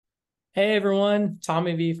Hey everyone,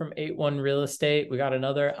 Tommy V from 81 Real Estate. We got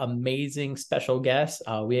another amazing special guest.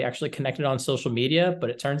 We actually connected on social media, but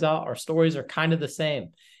it turns out our stories are kind of the same.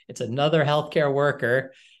 It's another healthcare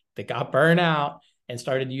worker that got burned out and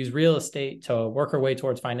started to use real estate to work her way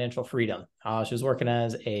towards financial freedom. She was working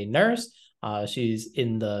as a nurse. She's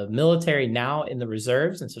in the military now in the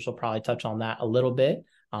reserves, and so she'll probably touch on that a little bit.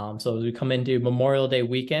 So as we come into Memorial Day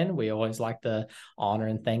weekend, we always like to honor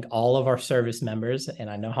and thank all of our service members, and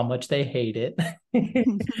I know how much they hate it.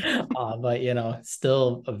 But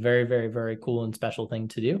still a very, very, very cool and special thing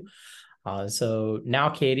to do. So now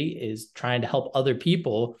Katie is trying to help other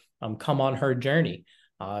people come on her journey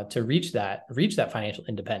to reach that financial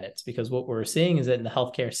independence. Because what we're seeing is that in the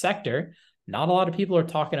healthcare sector, not a lot of people are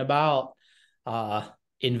talking about uh,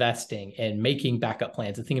 investing and making backup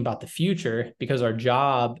plans and thinking about the future because our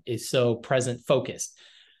job is so present focused.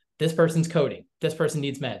 This person's coding, this person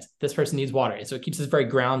needs meds, this person needs water. And so it keeps us very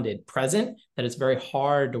grounded, present, that it's very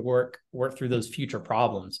hard to work through those future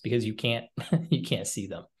problems because you can't you can't see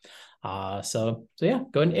them. So yeah,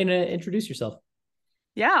 go ahead and introduce yourself.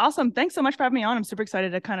 Yeah, awesome. Thanks so much for having me on. I'm super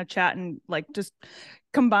excited to kind of chat and like just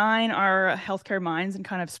combine our healthcare minds and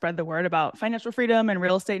kind of spread the word about financial freedom and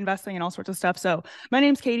real estate investing and all sorts of stuff. So my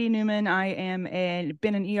name's Katie Newman.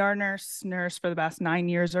 Been an ER nurse for the past 9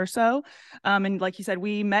 years or so. And like you said,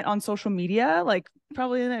 we met on social media, like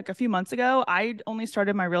probably like a few months ago. I only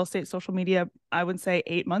started my real estate social media, I would say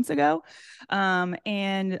 8 months ago. Like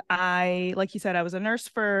you said, I was a nurse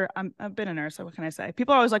I've been a nurse. So what can I say?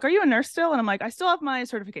 People are always like, are you a nurse still? And I'm like, I still have my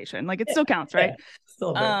certification. Like it Yeah, still counts, right? yeah, still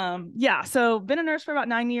a bit. Yeah. So been a nurse for about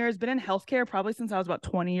 9 years, been in healthcare probably since I was about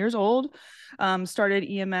 20 years old. Started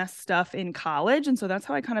EMS stuff in college. And so that's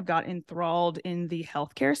how I kind of got enthralled in the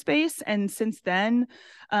healthcare space. And since then,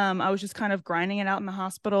 I was just kind of grinding it out in the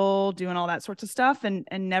hospital, doing all that sorts of stuff and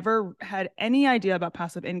never had any idea about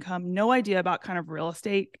passive income, no idea about kind of real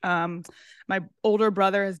estate. My older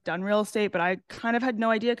brother has done real estate, but I kind of had no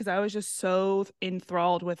idea because I was just so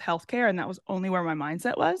enthralled with healthcare. And that was only where my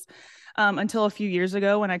mindset was. Until a few years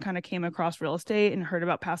ago when I kind of came across real estate and heard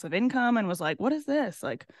about passive income and was like, what is this?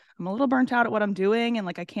 Like, I'm a little burnt out at what I'm doing and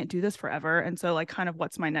like, I can't do this forever. And so, like, kind of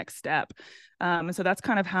what's my next step? And so that's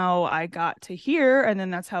kind of how I got to here. And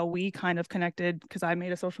then that's how we kind of connected because I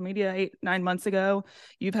made a social media 8, 9 months ago.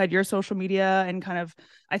 You've had your social media and kind of,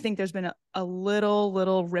 I think there's been a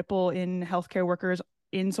little ripple in healthcare workers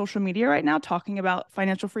in social media right now talking about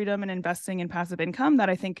financial freedom and investing in passive income that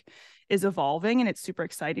I think is evolving and it's super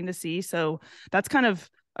exciting to see. So that's kind of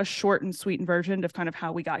a short and sweet version of kind of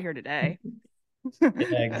how we got here today. Yeah,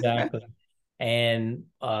 exactly. And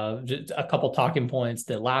just a couple talking points.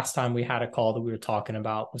 The last time we had a call that we were talking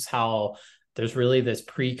about was how there's really this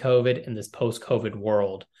pre-COVID and this post-COVID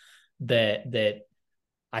world that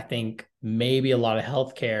I think maybe a lot of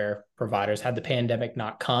healthcare providers, had the pandemic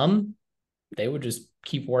not come, they would just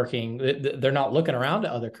keep working. They're not looking around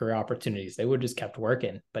at other career opportunities. They would just kept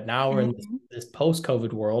working. But now we're in Mhm. this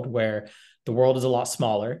post-COVID world where the world is a lot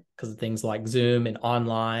smaller because of things like Zoom and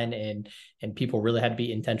online, and people really had to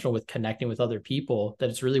be intentional with connecting with other people. That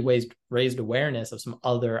it's really raised awareness of some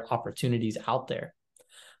other opportunities out there.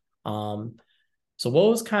 Um,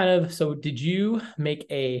 so did you make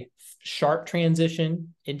a sharp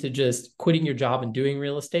transition into just quitting your job and doing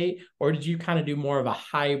real estate, or did you kind of do more of a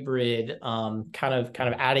hybrid, kind of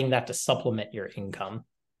adding that to supplement your income?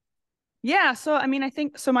 Yeah. So, I mean, I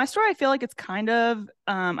think so. My story, I feel like it's kind of,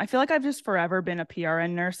 I feel like I've just forever been a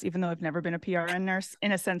PRN nurse, even though I've never been a PRN nurse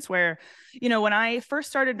in a sense where, when I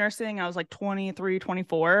first started nursing, I was like 23,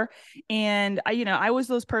 24. And I was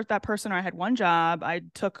that person where I had one job. I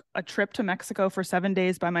took a trip to Mexico for 7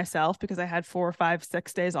 days by myself because I had 4, 5,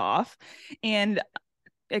 6 days off. And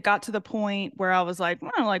it got to the point where I was like,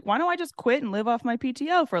 well, like, why don't I just quit and live off my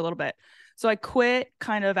PTO for a little bit? So I quit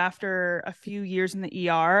kind of after a few years in the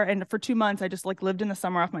ER. And for 2 months, I just like lived in the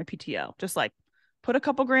summer off my PTO, just like put a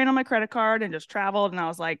couple grand on my credit card and just traveled. And I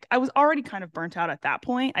was like, I was already kind of burnt out at that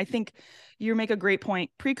point. I think you make a great point.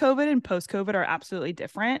 Pre-COVID and post-COVID are absolutely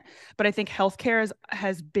different. But I think healthcare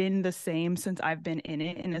has been the same since I've been in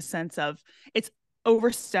it in a sense of it's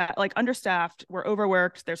overstaffed, like understaffed. We're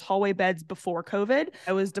overworked. There's hallway beds before COVID.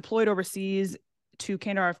 I was deployed overseas to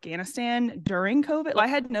Kandahar, Afghanistan during COVID. I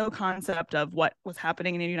had no concept of what was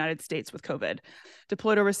happening in the United States with COVID.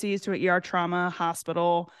 Deployed overseas to an ER trauma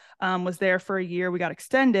hospital, was there for a year. We got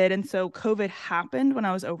extended. And so COVID happened when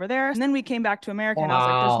I was over there. And then we came back to America and I was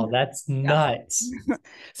like, Wow, that's yeah. nuts.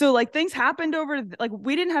 So like things happened like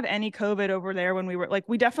we didn't have any COVID over there when we were like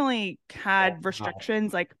we definitely had Wow.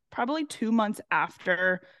 restrictions like probably 2 months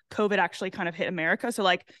after COVID actually kind of hit America. So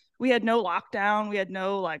like we had no lockdown, we had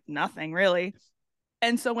no like nothing really.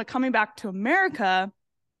 And so when coming back to America,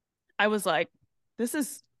 I was like, this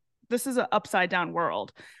is an upside down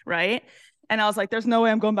world, right? And I was like, there's no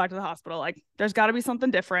way I'm going back to the hospital. Like, there's got to be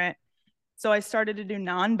something different. So I started to do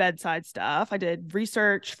non-bedside stuff. I did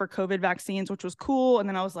research for COVID vaccines, which was cool. And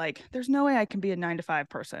then I was like, there's no way I can be a 9 to 5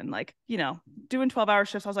 person. Like, doing 12-hour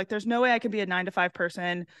shifts. I was like, there's no way I can be a 9 to 5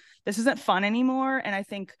 person. This isn't fun anymore. And I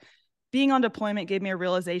think being on deployment gave me a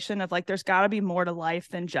realization of like, there's got to be more to life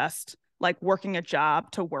than just like working a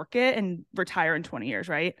job to work it and retire in 20 years.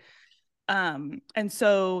 Right. And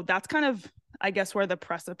so that's kind of, I guess, where the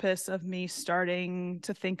precipice of me starting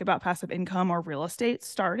to think about passive income or real estate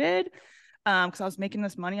started. Because I was making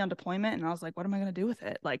this money on deployment and I was like, what am I going to do with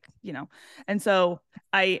it? Like, and so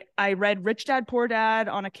I read Rich Dad Poor Dad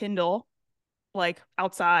on a Kindle, like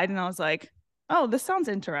outside, and I was like, oh, this sounds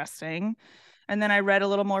interesting. And then I read a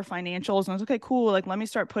little more financials and I was okay, cool. Like, let me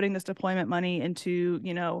start putting this deployment money into,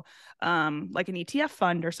 like an ETF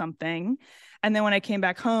fund or something. And then when I came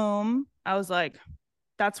back home, I was like,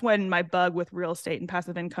 that's when my bug with real estate and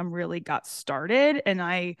passive income really got started. And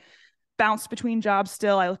I bounced between jobs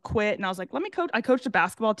still. I quit and I was like, let me coach. I coached a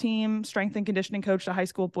basketball team, strength and conditioning coached a high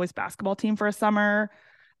school boys basketball team for a summer.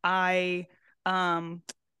 I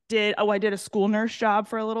did a school nurse job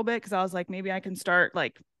for a little bit because I was like, maybe I can start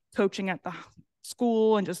like coaching at the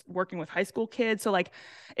school and just working with high school kids. So like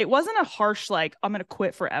it wasn't a harsh like I'm gonna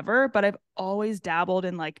quit forever, but I've always dabbled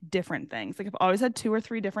in like different things. Like I've always had 2 or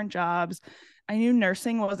 3 different jobs. I knew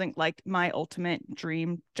nursing wasn't like my ultimate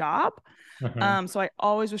dream job. Mhm. So I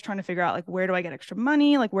always was trying to figure out like where do I get extra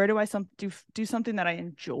money? Like where do I do something that I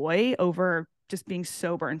enjoy over just being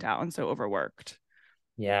so burnt out and so overworked.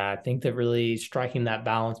 Yeah, I think that really striking that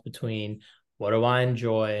balance between what do I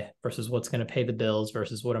enjoy versus what's going to pay the bills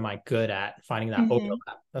versus what am I good at, finding that Mm-hmm.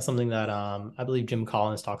 overlap. That's something that I believe Jim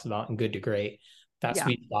Collins talks about in Good to Great. That Yeah.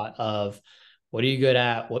 sweet spot of what are you good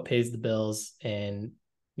at, what pays the bills, and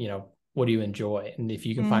what do you enjoy? And if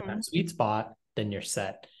you can find Mm-hmm. that sweet spot, then you're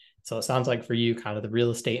set. So it sounds like for you, kind of the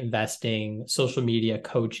real estate investing, social media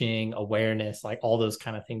coaching, awareness, like all those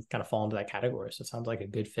kind of things kind of fall into that category. So it sounds like a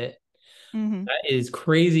good fit. Mm-hmm. That is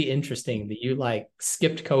crazy interesting that you like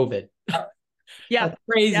skipped COVID. Yeah. That's Yeah.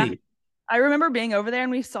 crazy. I remember being over there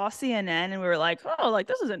and we saw CNN and we were like, oh, like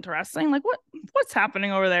this is interesting. Like what's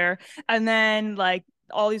happening over there? And then like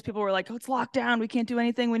all these people were like, oh, it's locked down. We can't do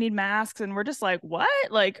anything. We need masks. And we're just like, what?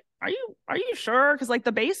 Like, are you sure? Because like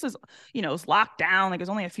the base is locked down. Like it's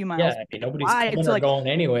only a few Yeah, miles I mean, nobody's wide. coming So or like going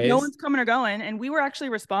no anyways. one's coming or going. And we were actually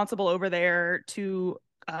responsible over there to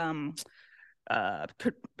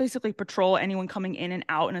basically patrol anyone coming in and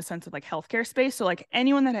out in a sense of like healthcare space. So like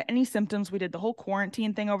anyone that had any symptoms, we did the whole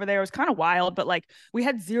quarantine thing over there. It was kind of wild, but like we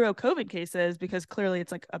had 0 COVID cases because clearly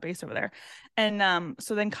it's like a base over there. And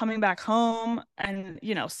so then coming back home and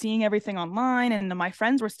seeing everything online, and my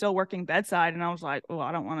friends were still working bedside, and I was like, oh,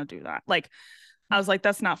 I don't want to do that. Like I was like,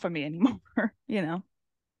 that's not for me anymore.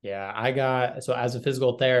 Yeah, so as a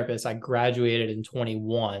physical therapist, I graduated in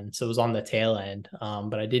 21, so it was on the tail end.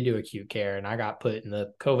 But I did do acute care, and I got put in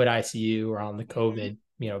the COVID ICU or on the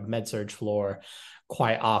Mm-hmm. COVID, med surge floor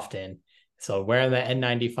quite often. So wearing the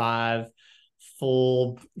N95,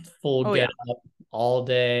 full full Oh get yeah. up all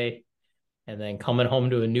day, and then coming home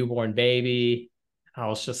to a newborn baby, I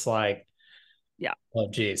was just like, Yeah. oh,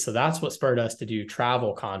 geez. So that's what spurred us to do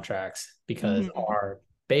travel contracts because Mm-hmm. our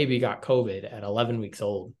baby got COVID at 11 weeks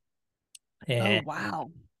old. Oh And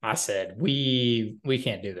wow. I said, we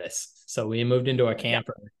can't do this. So we moved into a Yeah.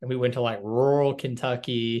 camper and we went to like rural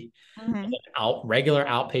Kentucky, Mm-hmm. regular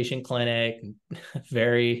outpatient clinic.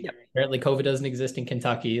 Very Yep. apparently COVID doesn't exist in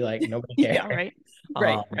Kentucky. Like nobody Yeah. cares. Right.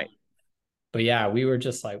 Right. Um, Right. but yeah, we were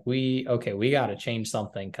just like, we got to change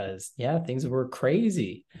something because yeah, things were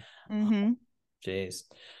crazy. Mm-hmm. Jeez.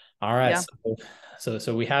 All right. Yeah.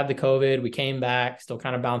 So we had the COVID, we came back, still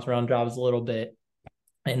kind of bounced around jobs a little bit.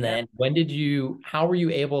 And Yep. then how were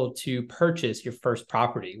you able to purchase your first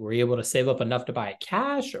property? Were you able to save up enough to buy it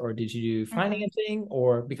cash, or did you do Mm-hmm. financing,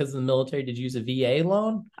 or because of the military, did you use a VA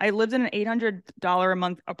loan? I lived in an $800 a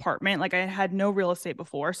month apartment. Like I had no real estate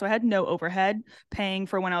before. So I had no overhead paying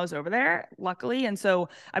for when I was over there, luckily. And so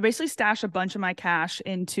I basically stashed a bunch of my cash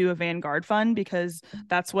into a Vanguard fund because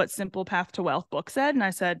that's what Simple Path to Wealth book said. And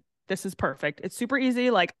I said, this is perfect. It's super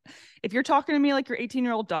easy. Like if you're talking to me like your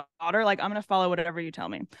 18-year-old daughter, like I'm going to follow whatever you tell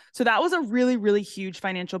me. So that was a really, really huge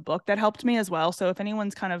financial book that helped me as well. So if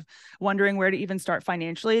anyone's kind of wondering where to even start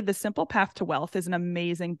financially, The Simple Path to Wealth is an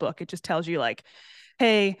amazing book. It just tells you like,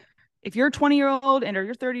 hey, if you're a 20-year-old and or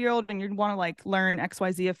you're 30-year-old and you want to like learn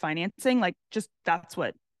XYZ of financing, like just that's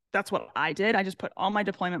what that's what I did. I just put all my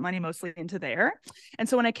deployment money mostly into there. And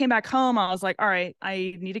so when I came back home, I was like, all right,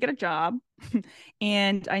 I need to get a job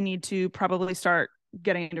and I need to probably start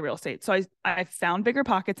getting into real estate. So I found Bigger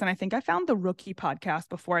Pockets, and I think I found the Rookie podcast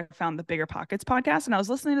before I found the Bigger Pockets podcast. And I was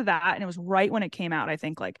listening to that, and it was right when it came out, I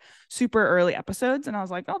think like super early episodes. And I was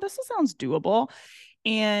like, oh, this sounds doable.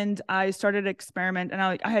 And I started to experiment, and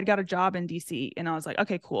I had got a job in DC, and I was like,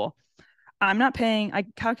 okay, cool. I'm not paying. I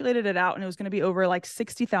calculated it out, and it was going to be over like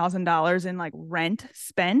 $60,000 in like rent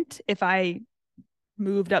spent if I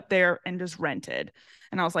moved up there and just rented.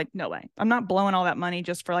 And I was like, no way. I'm not blowing all that money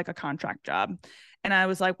just for like a contract job. And I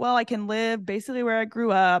was like, well, I can live basically where I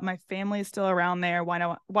grew up. My family is still around there. Why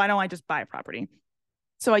don't I just buy a property?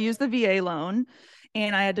 So I used the VA loan,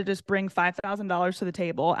 and I had to just bring $5,000 to the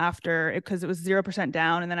table after it, because it was 0%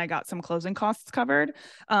 down. And then I got some closing costs covered.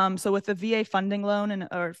 So with the VA funding loan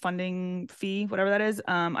or funding fee, whatever that is,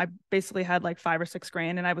 I basically had like 5 or 6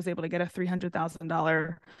 grand, and I was able to get a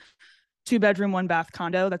 $300,000 2-bedroom, 1-bath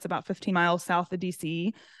condo that's about 15 miles south of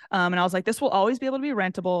DC. And I was like, this will always be able to be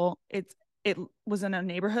rentable. It was in a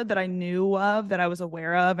neighborhood that I knew of, that I was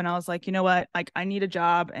aware of. And I was like, you know what? Like, I need a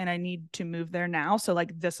job and I need to move there now. So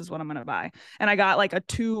like, this is what I'm going to buy. And I got like a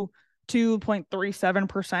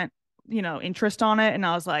 2.37%, interest on it. And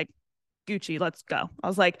I was like, Gucci, let's go. I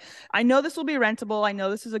was like, I know this will be rentable. I know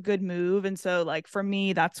this is a good move. And so like, for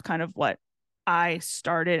me, that's kind of what I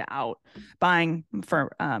started out buying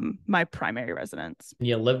for my primary residence.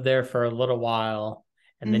 You lived there for a little while,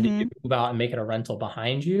 and then did you move out and make it a rental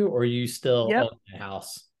behind you, or you still Yep. own the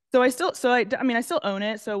house? So I still own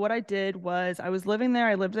it. So what I did was I was living there.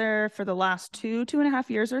 I lived there for the last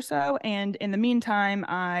 2.5 years or so. And in the meantime,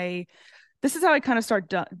 this is how I kind of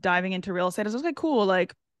start diving into real estate. I was like, cool.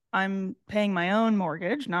 Like, I'm paying my own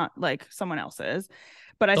mortgage, not like someone else's,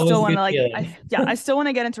 but I It's always still a want good to feeling. I still want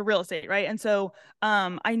to get into real estate. Right. And so,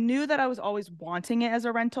 I knew that I was always wanting it as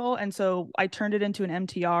a rental. And so I turned it into an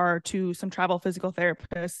MTR to some travel physical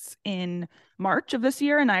therapists in March of this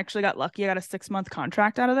year. And I actually got lucky. I got a 6-month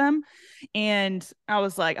contract out of them. And I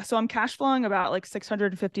was like, so I'm cash flowing about like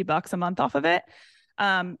 $650 a month off of it.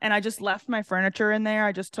 And I just left my furniture in there.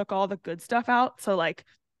 I just took all the good stuff out. So like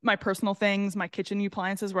my personal things, my kitchen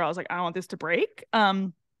appliances, where I was like, I don't want this to break.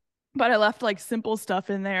 But I left like simple stuff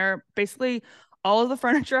in there. Basically, all of the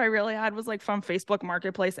furniture I really had was like from Facebook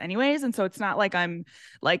Marketplace, anyways. And so it's not like I'm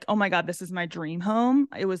like, oh my God, this is my dream home.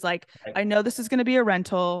 It was like, I know this is going to be a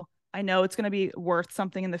rental. I know it's going to be worth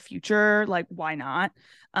something in the future. Like, why not?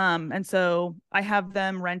 And so I have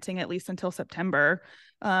them renting at least until September.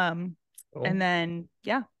 Cool. And then,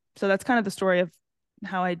 yeah. So that's kind of the story of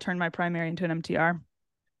how I turned my primary into an MTR.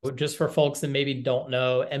 Just for folks that maybe don't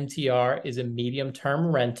know, MTR is a medium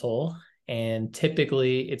term rental, and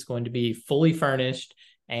typically it's going to be fully furnished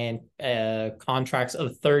and contracts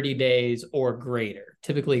of 30 days or greater,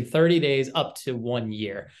 typically 30 days up to 1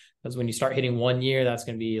 year. Because when you start hitting 1 year, that's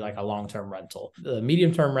going to be like a long term rental. The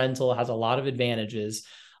medium term rental has a lot of advantages.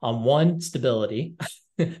 One, stability.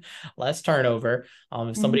 Less turnover.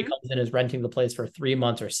 If somebody comes in and is renting the place for 3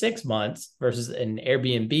 months or 6 months versus an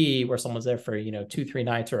Airbnb where someone's there for 2-3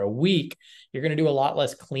 nights or a week, you're going to do a lot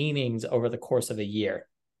less cleanings over the course of a year.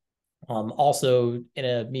 Also, in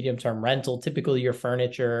a medium-term rental, typically your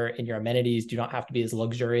furniture and your amenities do not have to be as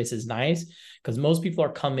luxurious as nice, because most people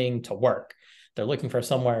are coming to work. They're looking for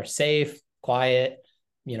somewhere safe, quiet,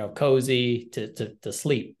 cozy to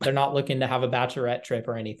sleep. They're not looking to have a bachelorette trip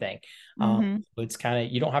or anything. It's kind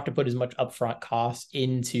of, you don't have to put as much upfront cost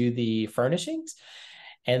into the furnishings.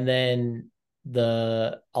 And then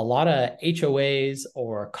a lot of HOAs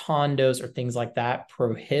or condos or things like that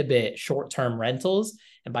prohibit short-term rentals.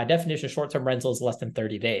 And by definition, short-term rentals less than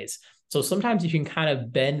 30 days. So sometimes you can kind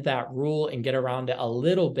of bend that rule and get around it a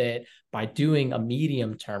little bit by doing a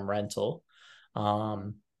medium-term rental.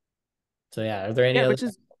 So yeah, are there any Yeah, other?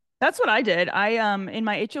 that's what I did. I in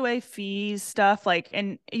my HOA fees stuff, like,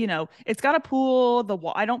 and it's got a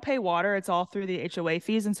pool. I don't pay water. It's all through the HOA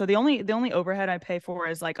fees. And so the only overhead I pay for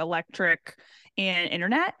is like electric and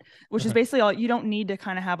internet, which is basically all. You don't need to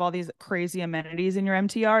kind of have all these crazy amenities in your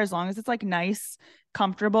MTR, as long as it's like nice,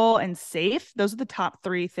 comfortable, and safe. Those are the top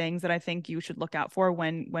 3 things that I think you should look out for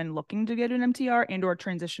when looking to get an MTR and or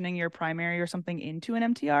transitioning your primary or something into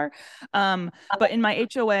an MTR. But in my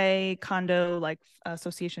HOA condo like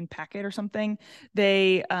association packet or something,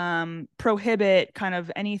 they prohibit kind of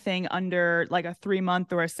anything under like a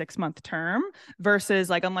 3-month or a 6-month term, versus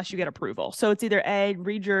like unless you get approval. So it's either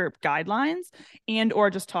read your guidelines and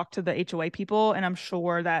or just talk to the HOA people. And I'm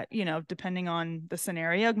sure that, depending on the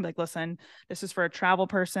scenario, like, listen, this is for a travel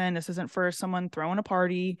person. This isn't for someone throwing a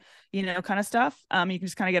party, kind of stuff. You can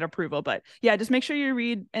just kind of get approval. But yeah, just make sure you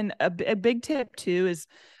read. And a big tip too is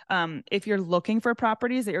if you're looking for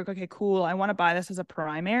properties that you're like, okay, cool, I want to buy this as a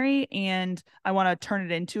primary and I want to turn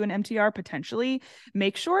it into an MTR potentially,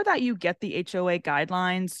 make sure that you get the HOA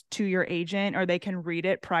guidelines to your agent or they can read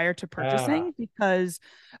it prior to purchasing. Because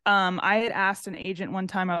I had asked an agent one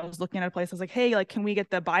time, I was looking at a place, I was like, hey, like, can we get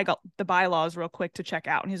the bylaws real quick to check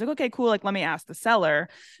out? And he's like, okay, cool. Like, let me ask the seller.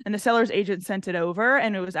 And the seller's agent sent it over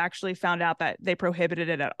and it was actually found out that they prohibited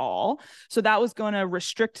it at all. So that was going to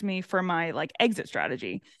restrict me for my like exit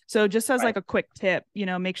strategy. So just as like a quick tip,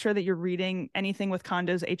 make sure that you're reading anything with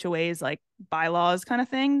condos, HOAs, like bylaws kind of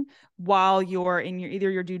thing while you're in either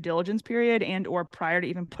your due diligence period and or prior to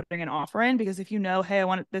even putting an offer in. Because if hey, I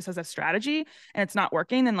want this as a strategy and it's not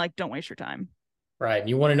working, then like don't waste your time. Right.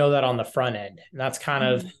 You want to know that on the front end. And that's kind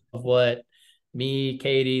of what me,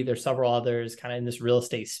 Katie, there's several others kind of in this real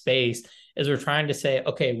estate space is we're trying to say,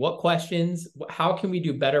 okay, what questions, how can we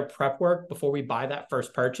do better prep work before we buy that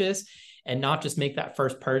first purchase and not just make that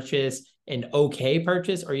first purchase an okay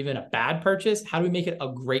purchase or even a bad purchase? How do we make it a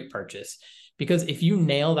great purchase? Because if you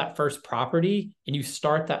nail that first property and you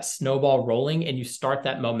start that snowball rolling and you start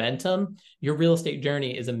that momentum, your real estate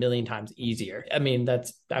journey is a million times easier.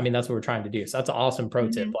 That's what we're trying to do. So that's an awesome pro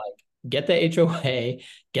tip. Like, get the HOA,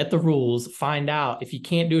 get the rules, find out if you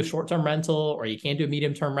can't do a short-term rental or you can't do a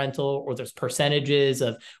medium-term rental, or there's percentages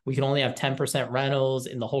of we can only have 10% rentals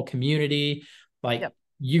in the whole community. Like,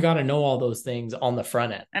 you got to know all those things on the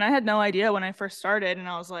front end. And I had no idea when I first started and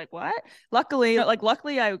I was like, what? Luckily I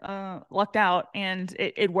lucked out and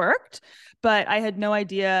it worked, but I had no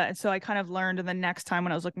idea. And so I kind of learned the next time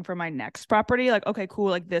when I was looking for my next property, like, okay,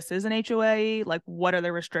 cool. Like, this is an HOA. Like, what are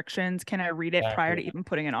the restrictions? Can I read it prior to even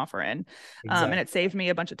putting an offer in? And it saved me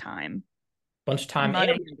a bunch of time. And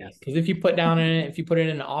money, because if you put in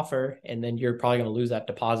an offer and then you're probably going to lose that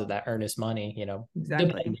deposit, that earnest money,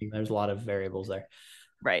 exactly. There's a lot of variables there.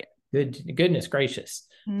 Right. Goodness gracious.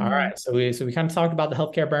 All right. So we kind of talked about the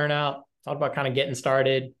healthcare burnout, talked about kind of getting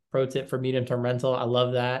started, pro tip for medium-term rental. I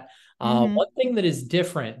love that. One thing that is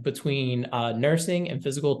different between nursing and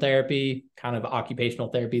physical therapy, kind of occupational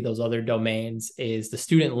therapy, those other domains, is the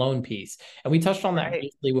student loan piece. And we touched on that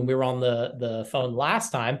briefly when we were on the phone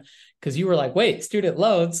last time, because you were like, wait, student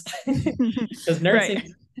loans, because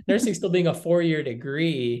nursing still being a 4-year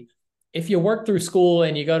degree. If you work through school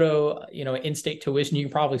and you go to, in-state tuition, you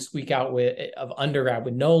can probably squeak out of undergrad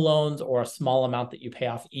with no loans or a small amount that you pay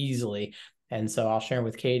off easily. And so I'll share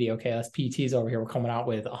with Katie, okay, us PTs over here, we're coming out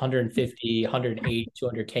with 150, 180,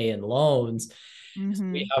 200K in loans. So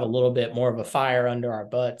we have a little bit more of a fire under our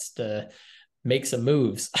butts to make some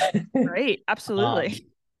moves. Right. Absolutely.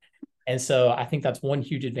 And so I think that's one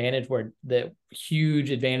huge advantage, where the huge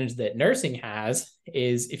advantage that nursing has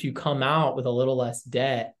is if you come out with a little less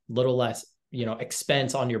debt, little less,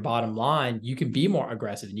 expense on your bottom line, you can be more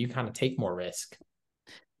aggressive and you kind of take more risk.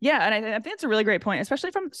 Yeah. And I think it's a really great point,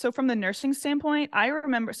 especially from the nursing standpoint. I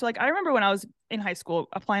remember when I was in high school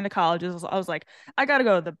applying to colleges, I was like, I got to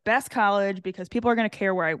go to the best college because people are going to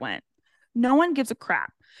care where I went. No one gives a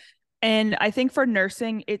crap. And I think for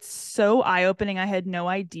nursing, it's so eye-opening. I had no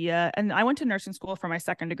idea. And I went to nursing school for my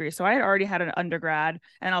second degree. So I had already had an undergrad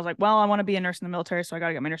and I was like, well, I want to be a nurse in the military. So I got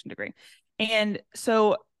to get my nursing degree. And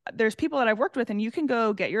so there's people that I've worked with and you can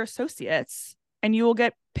go get your associates and you will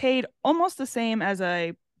get paid almost the same as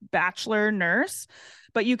a bachelor nurse,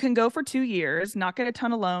 but you can go for 2 years, not get a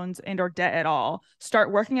ton of loans and or debt at all,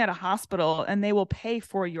 start working at a hospital, and they will pay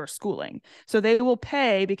for your schooling. So they will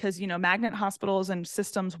pay because, magnet hospitals and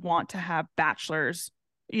systems want to have bachelors,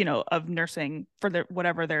 of nursing for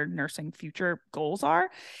whatever their nursing future goals are.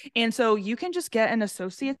 And so you can just get an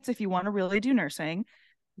associate's if you want to really do nursing,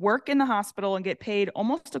 work in the hospital and get paid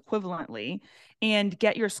almost equivalently and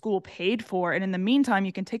get your school paid for. And in the meantime,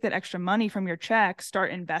 you can take that extra money from your check, start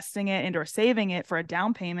investing it and or saving it for a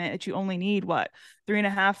down payment that you only need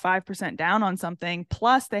 3.5%, 5% down on something.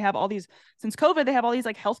 Plus they have all these, since COVID, they have all these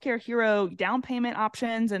like healthcare hero down payment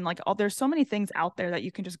options. And there's so many things out there that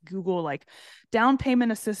you can just Google like down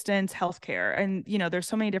payment assistance, healthcare. And, there's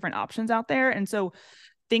so many different options out there. And so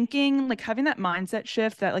thinking like having that mindset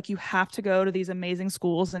shift that like you have to go to these amazing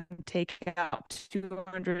schools and take out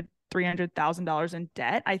 $200,000-$300,000 in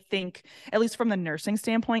debt, I think at least from the nursing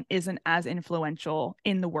standpoint isn't as influential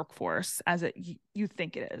in the workforce as you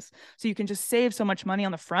think it is. So you can just save so much money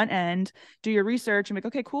on the front end, do your research and be like,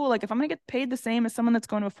 okay, cool. Like if I'm going to get paid the same as someone that's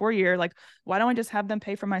going to a 4-year, like why don't I just have them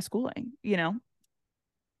pay for my schooling,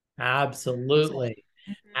 Absolutely.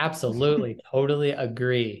 Absolutely. Totally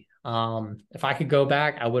agree. If I could go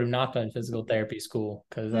back, I would have not done physical therapy school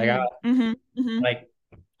because I got Mm-hmm. Mm-hmm. like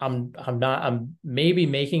I'm maybe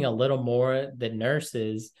making a little more than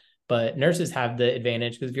nurses, but nurses have the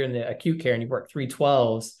advantage because if you're in the acute care and you work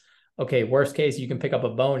 312s, okay, worst case you can pick up a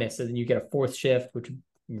bonus and then you get a fourth shift, which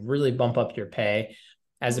really bump up your pay.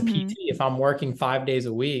 As a Mm-hmm. PT, if I'm working 5 days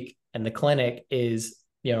a week and the clinic is,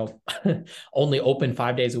 only open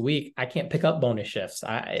 5 days a week, I can't pick up bonus shifts.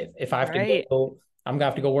 If I have to Right. go, I'm gonna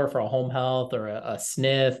have to go work for a home health or a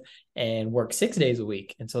SNF and work 6 days a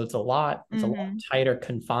week. And so it's a lot Mm-hmm. tighter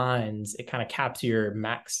confines. It kind of caps your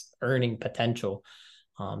max earning potential.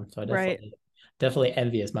 So I Right. definitely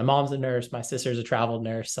envious. My mom's a nurse, my sister's a travel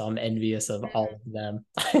nurse, so I'm envious of all of them.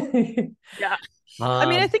 Yeah. I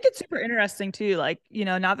mean, I um, think it's super interesting too. Like,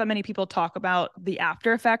 not that many people talk about the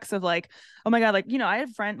after effects of like, oh my God, like, I had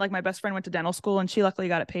a friend, like my best friend went to dental school and she luckily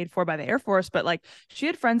got it paid for by the Air Force. But like she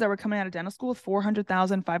had friends that were coming out of dental school with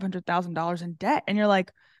 $400,000, $500,000 in debt. And you're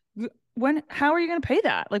like, how are you going to pay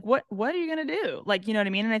that? Like, what are you going to do? Like, you know what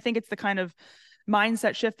I mean? And I think it's the kind of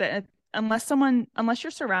mindset shift that unless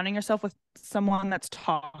you're surrounding yourself with someone that's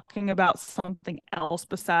talking about something else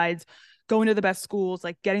besides going to the best schools,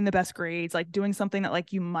 like getting the best grades, like doing something that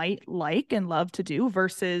like you might like and love to do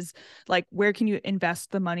versus like where can you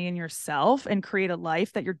invest the money in yourself and create a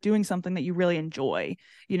life that you're doing something that you really enjoy,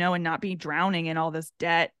 and not be drowning in all this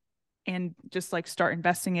debt and just like start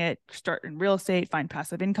investing it, start in real estate, find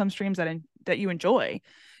passive income streams that you enjoy,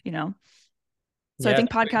 you know. So I yeah,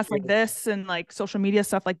 think podcasts like this and like social media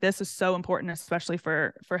stuff like this is so important, especially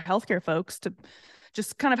for healthcare folks to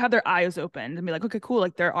just kind of have their eyes opened and be like, okay, cool.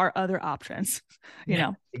 Like there are other options, you yeah,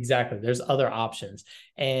 know? exactly. There's other options,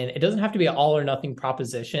 and it doesn't have to be an all or nothing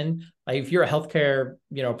proposition. Like if you're a healthcare,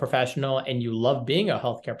 professional and you love being a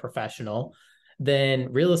healthcare professional,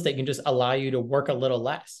 then real estate can just allow you to work a little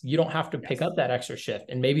less. You don't have to pick Yes. up that extra shift,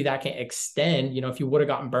 and maybe that can extend. If you would have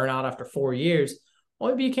gotten burnout after 4 years,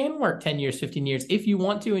 well, maybe you can work 10 years, 15 years if you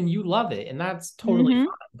want to, and you love it, and that's totally Mm-hmm.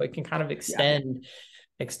 fine. But it can kind of Yeah.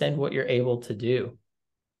 extend what you're able to do.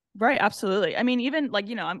 Right, absolutely. I mean, even like,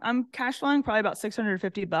 I'm cash flowing probably about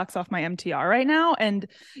 $650 off my MTR right now. And,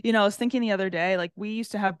 I was thinking the other day, like we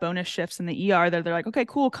used to have bonus shifts in the ER that they're like, okay,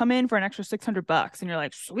 cool, come in for an extra $600. And you're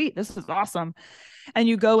like, sweet, this is awesome. And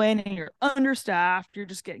you go in and you're understaffed, you're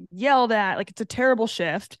just getting yelled at, like it's a terrible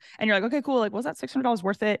shift. And you're like, okay, cool, like was that $600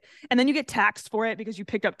 worth it? And then you get taxed for it because you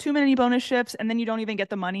picked up too many bonus shifts and then you don't even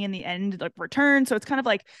get the money in the end, like return. So it's kind of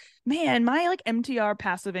like, man, my like MTR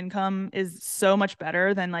passive income is so much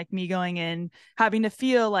better than like me going in having to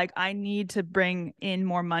feel like I need to bring in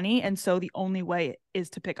more money. And so the only way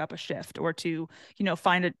is to pick up a shift or to,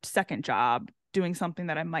 find a second job doing something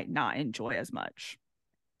that I might not enjoy as much.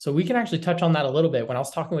 So we can actually touch on that a little bit. When I was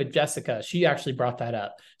talking with Jessica, she actually brought that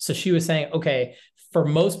up. So she was saying, okay, for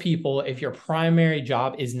most people, if your primary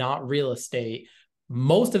job is not real estate,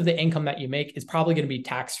 most of the income that you make is probably going to be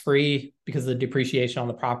tax free because of the depreciation on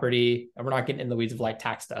the property. And we're not getting in the weeds of like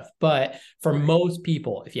tax stuff. But for Right. most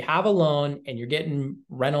people, if you have a loan and you're getting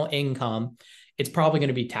rental income, it's probably going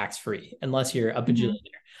to be tax free unless you're a Mm-hmm.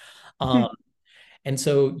 bajillionaire. Um, and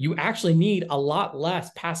so you actually need a lot less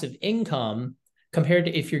passive income compared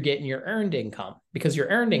to if you're getting your earned income, because your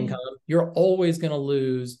earned income, you're always going to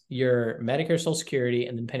lose your Medicare, Social Security,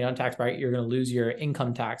 and then depending on tax bracket, you're going to lose your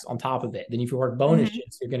income tax on top of it. Then if you work bonus Mm-hmm.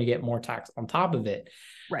 shifts, you're going to get more tax on top of it.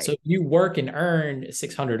 So Right. if you work and earn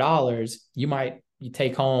 $600, you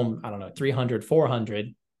take home, I don't know, 300,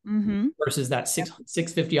 400 Mm-hmm. versus that Yep.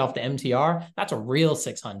 650 off the MTR. That's a real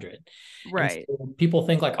 600. And Right. so people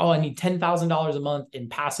think like, oh, I need $10,000 a month in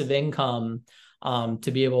passive income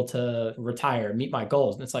to be able to retire, meet my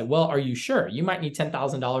goals. And it's like, well, are you sure? You might need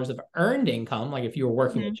 $10,000 of earned income, like if you were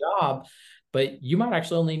working a Mm-hmm. job, but you might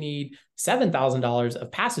actually only need $7,000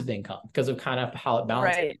 of passive income because of kind of how it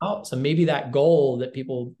balances Right. out. So maybe that goal that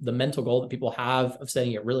the mental goal that people have of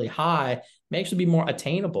setting it really high may actually be more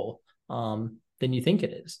attainable than you think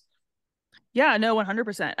it is. Yeah, no,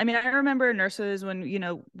 100%. I mean, I remember nurses when,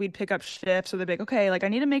 we'd pick up shifts, so they'd be like, okay, like I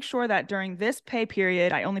need to make sure that during this pay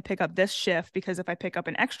period, I only pick up this shift because if I pick up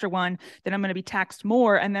an extra one, then I'm going to be taxed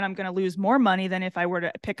more and then I'm going to lose more money than if I were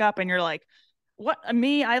to pick up. And you're like, what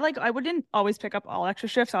me I wouldn't always pick up all extra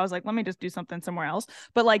shifts. I was like, let me just do something somewhere else.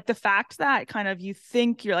 But like the fact that kind of you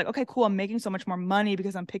think you're like, okay, cool, I'm making so much more money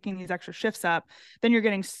because I'm picking these extra shifts up, then you're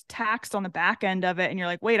getting taxed on the back end of it and you're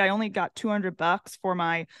like, wait, I only got $200 for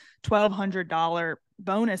my $1,200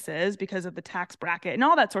 bonuses because of the tax bracket and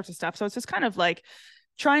all that sorts of stuff. So it's just kind of like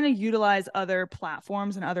trying to utilize other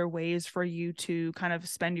platforms and other ways for you to kind of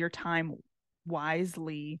spend your time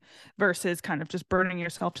wisely versus kind of just burning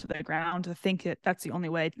yourself to the ground to think that that's the only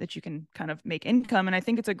way that you can kind of make income. And I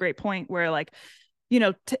think it's a great point where like,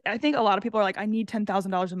 I think a lot of people are like, I need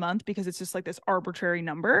 $10,000 a month because it's just like this arbitrary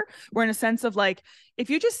number. Where in a sense of like, if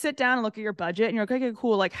you just sit down and look at your budget and you're like, okay,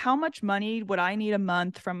 cool. Like, how much money would I need a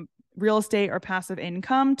month from real estate or passive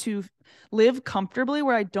income to live comfortably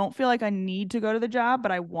where I don't feel like I need to go to the job,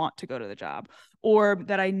 but I want to go to the job, or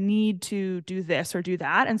that I need to do this or do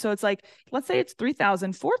that. And so it's like, let's say it's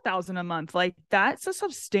 3,000, 4,000 a month. Like that's a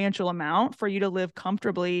substantial amount for you to live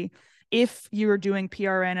comfortably if you're doing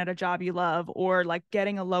PRN at a job you love or like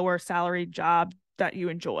getting a lower salary job that you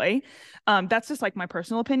enjoy. That's just like my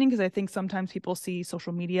personal opinion, because I think sometimes people see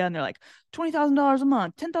social media and they're like $20,000 a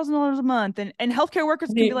month, $10,000 a month. And healthcare workers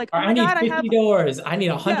can be like, oh I my need God, I have, 50 doors. I need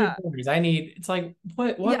 100 yeah, doors. I need, it's like,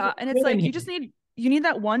 what yeah. we're And it's doing like, here? you need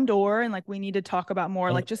that one door. And like, we need to talk about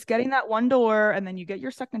more like just getting that one door, and then you get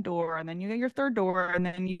your second door, and then you get your third door. And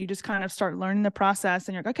then you just kind of start learning the process,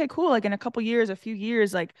 and you're like, okay, cool. Like in a few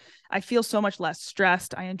years, like I feel so much less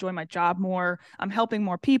stressed. I enjoy my job more. I'm helping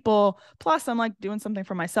more people. Plus I'm like doing something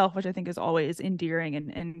for myself, which I think is always endearing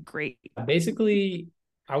and great. Basically,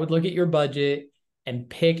 I would look at your budget and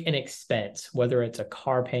pick an expense, whether it's a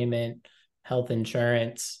car payment, health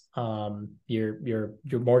insurance, your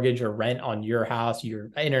mortgage or rent on your house, your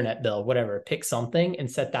internet bill, whatever. Pick something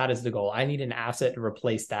and set that as the goal. I need an asset to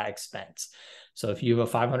replace that expense. So if you have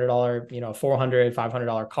a $500,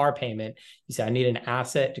 $400 car payment, you say, I need an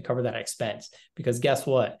asset to cover that expense. Because guess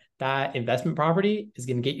what? That investment property is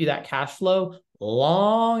going to get you that cash flow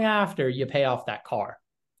long after you pay off that car.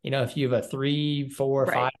 If you have a 3, 4,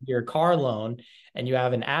 Right. 5 year car loan and you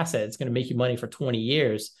have an asset, it's going to make you money for 20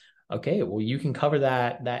 years. Okay, well, you can cover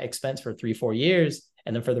that expense for 3, 4 years.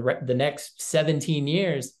 And then for the next 17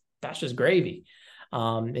 years, that's just gravy.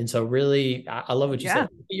 And so really, I love what you said. Yeah.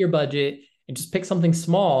 Look at your budget and just pick something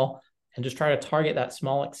small and just try to target that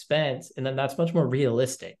small expense. And then that's much more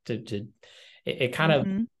realistic it kind of,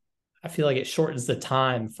 Mm-hmm. I feel like it shortens the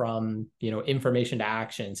time from, information to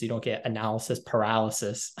action. So you don't get analysis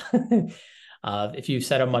paralysis. If you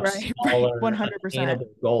set a much Right. Right. smaller 100%. attainable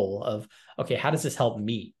goal of, okay, how does this help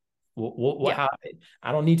me? Yeah. How,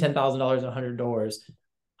 I don't need $10,000 and 100 doors.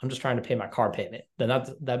 I'm just trying to pay my car payment. Then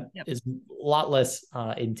that Yep. is a lot less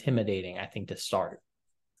intimidating, I think, to start.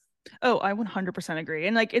 Oh, I 100% agree.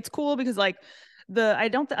 And like it's cool because like I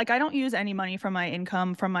don't use any money from my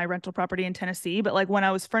income from my rental property in Tennessee, but like when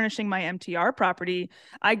I was furnishing my MTR property,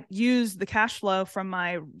 I used the cash flow from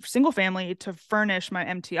my single family to furnish my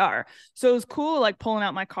MTR. So it was cool like pulling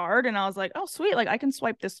out my card, and I was like, "Oh, sweet, like I can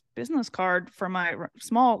swipe this business card for my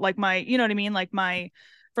small like my, you know what I mean, like my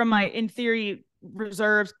from my in theory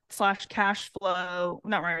reserves slash cash flow,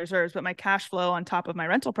 not my reserves, but my cash flow on top of my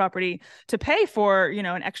rental property to pay for,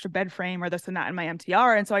 an extra bed frame or this and that in my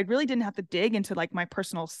MTR." And so I really didn't have to dig into like my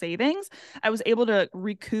personal savings. I was able to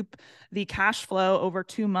recoup the cash flow over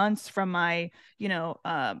 2 months from my,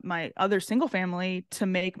 my other single family to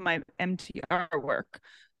make my MTR work.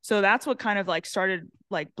 So that's what kind of like started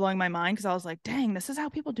like blowing my mind, because I was like, dang, this is how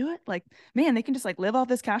people do it. Like, man, they can just like live off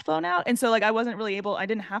this cash flow now. And so like I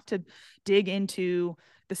didn't have to dig into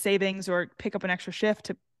the savings or pick up an extra shift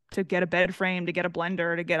to get a bed frame, to get a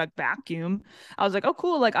blender, to get a vacuum. I was like, oh,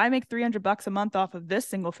 cool. Like I make $300 a month off of this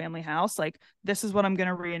single family house. Like this is what I'm going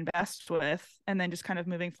to reinvest with. And then just kind of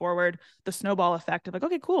moving forward, the snowball effect of like,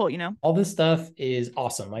 okay, cool. All this stuff is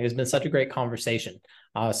awesome. Like it's been such a great conversation.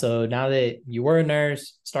 So now that you were a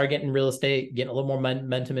nurse, start getting real estate, getting a little more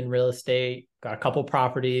momentum in real estate, got a couple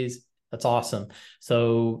properties. That's awesome.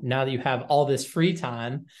 So now that you have all this free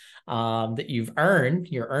time that you've earned,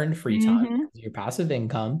 your earned free time, Mm-hmm. your passive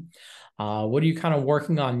income, what are you kind of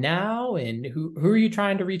working on now, and who are you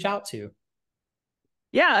trying to reach out to?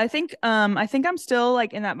 Yeah, I think I'm still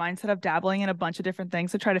like in that mindset of dabbling in a bunch of different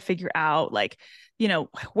things to try to figure out like,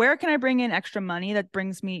 where can I bring in extra money that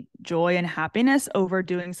brings me joy and happiness over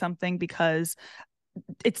doing something because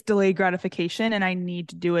it's delayed gratification and I need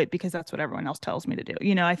to do it because that's what everyone else tells me to do.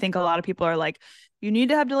 I think a lot of people are like, you need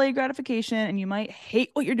to have delayed gratification and you might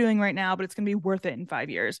hate what you're doing right now, but it's going to be worth it in 5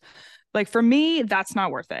 years. Like for me, that's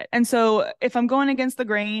not worth it. And so if I'm going against the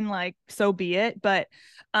grain, like so be it. But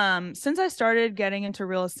since I started getting into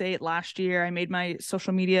real estate last year, I made my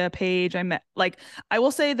social media page. I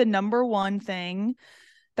will say the number one thing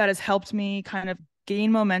that has helped me kind of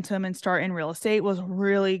gain momentum and start in real estate was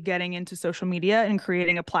really getting into social media and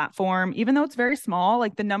creating a platform. Even though it's very small,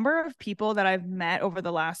 like the number of people that I've met over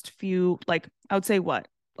the last few, like I would say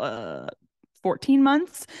 14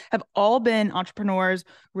 months have all been entrepreneurs,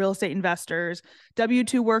 real estate investors,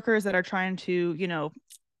 W-2 workers that are trying to,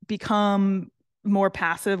 become more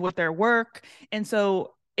passive with their work. And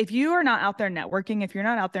so if you are not out there networking, if you're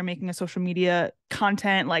not out there making a social media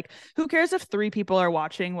content, like who cares if 3 people are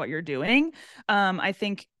watching what you're doing? I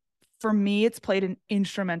think for me, it's played an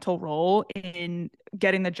instrumental role in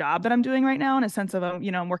getting the job that I'm doing right now, in a sense of,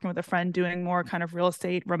 I'm working with a friend doing more kind of real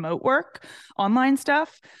estate remote work, online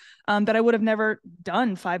stuff. That I would have never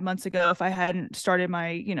done 5 months ago if I hadn't started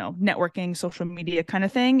my, networking social media kind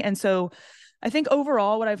of thing. And so I think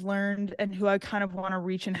overall, what I've learned and who I kind of want to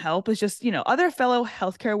reach and help is just, other fellow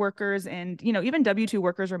healthcare workers and, even W-2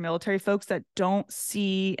 workers or military folks that don't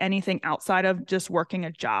see anything outside of just working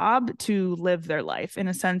a job to live their life, in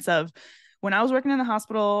a sense of, when I was working in the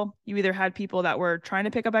hospital, you either had people that were trying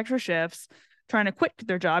to pick up extra shifts, trying to quit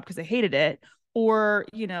their job because they hated it, or,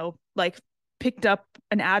 like picked up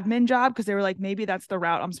an admin job because they were like, maybe that's the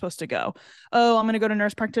route I'm supposed to go. Oh, I'm going to go to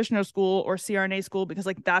nurse practitioner school or CRNA school because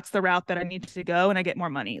like that's the route that I need to go and I get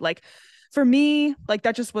more money. Like for me, like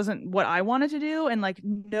that just wasn't what I wanted to do. And like,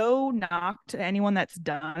 no knock to anyone that's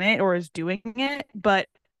done it or is doing it, but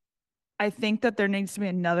I think that there needs to be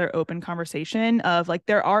another open conversation of like,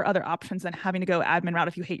 there are other options than having to go admin route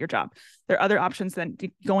if you hate your job. There are other options than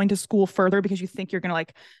going to school further because you think you're going to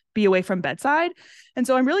like be away from bedside. And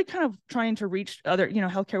so I'm really kind of trying to reach other,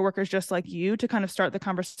 healthcare workers just like you to kind of start the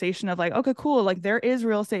conversation of like, okay, cool. Like there is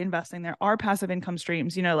real estate investing. There are passive income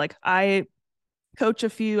streams, like I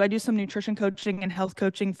do some nutrition coaching and health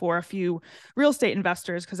coaching for a few real estate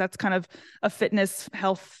investors because that's kind of a fitness,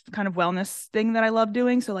 health, kind of wellness thing that I love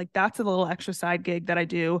doing. So like that's a little extra side gig that I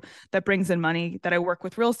do that brings in money, that I work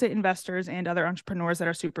with real estate investors and other entrepreneurs that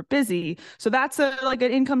are super busy. So that's like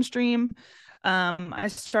an income stream. I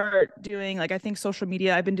start doing like, I think social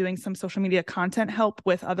media, I've been doing some social media content help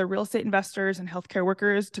with other real estate investors and healthcare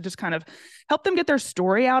workers to just kind of help them get their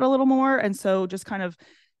story out a little more. And so just kind of,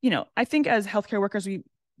 I think as healthcare workers,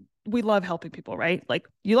 we love helping people, right? Like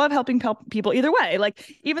you love helping people either way. Like,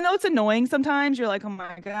 even though it's annoying sometimes, you're like, oh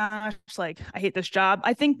my gosh, like I hate this job.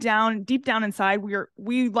 I think deep down inside,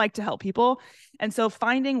 we like to help people. And so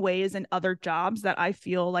finding ways in other jobs that I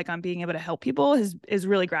feel like I'm being able to help people is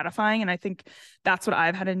really gratifying. And I think that's what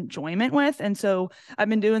I've had enjoyment with. And so I've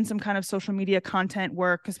been doing some kind of social media content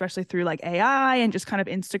work, especially through like AI and just kind of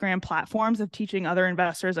Instagram platforms of teaching other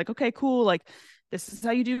investors like, okay, cool. Like, this is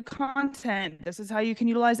how you do content. This is how you can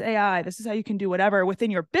utilize AI. This is how you can do whatever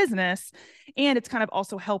within your business. And it's kind of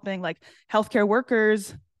also helping like healthcare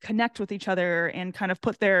workers connect with each other and kind of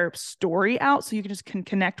put their story out so you can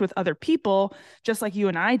connect with other people just like you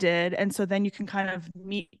and I did. And so then you can kind of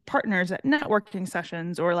meet partners at networking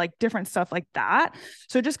sessions or like different stuff like that.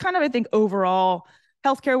 So just kind of, I think overall,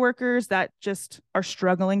 healthcare workers that just are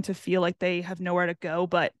struggling to feel like they have nowhere to go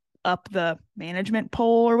but up the management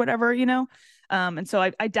pole or whatever, and so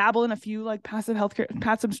I dabble in a few like passive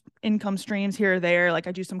income streams here or there. Like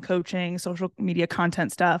I do some coaching, social media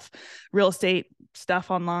content stuff, real estate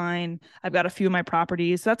stuff online. I've got a few of my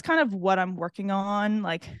properties. So that's kind of what I'm working on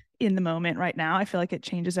like in the moment right now. I feel like it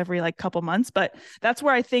changes every like couple months, but that's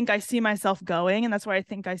where I think I see myself going. And that's where I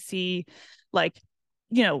think I see like,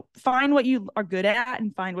 find what you are good at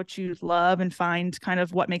and find what you love and find kind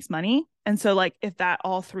of what makes money. And so like, if that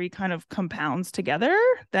all three kind of compounds together,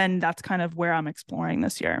 then that's kind of where I'm exploring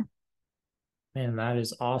this year. Man, that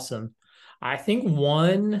is awesome. I think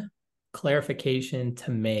one clarification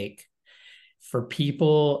to make for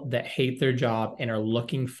people that hate their job and are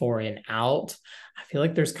looking for an out, I feel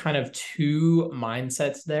like there's kind of two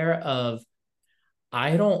mindsets there of,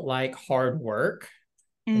 I don't like hard work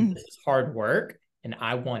and this is hard work and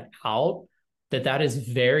I want out. That is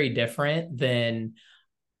very different than,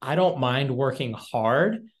 I don't mind working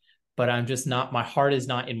hard, but I'm just not, my heart is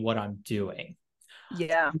not in what I'm doing.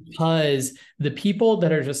 Yeah. Because the people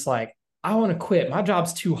that are just like, I want to quit, my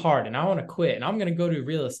job's too hard and I want to quit and I'm going to go to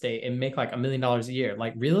real estate and make like $1 million a year.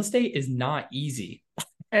 Like real estate is not easy.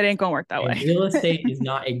 It ain't gonna work that And way. real estate is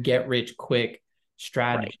not a get rich quick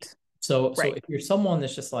strategy. Right. So Right. if you're someone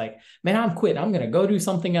that's just like, man, I'm quitting, I'm going to go do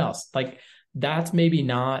something else. Like that's maybe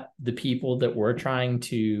not the people that we're trying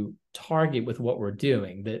to target with what we're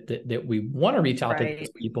doing, that we want to reach out to those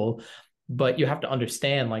people, but you have to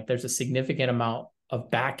understand like there's a significant amount of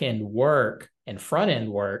back end work and front end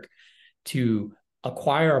work to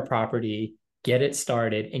acquire a property, get it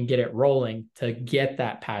started and get it rolling to get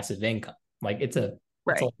that passive income. Like it's a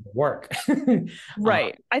lot of work.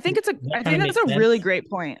 Right. I think that's a really great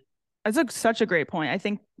point. That's such a great point. I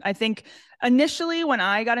think I think initially when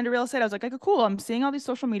I got into real estate, I was like, cool, I'm seeing all these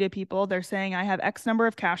social media people. They're saying I have X number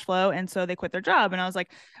of cash flow. And so they quit their job. And I was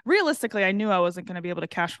like, realistically, I knew I wasn't going to be able to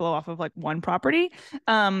cash flow off of like one property.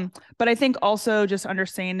 But I think also just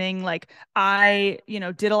understanding like I,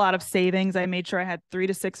 did a lot of savings. I made sure I had 3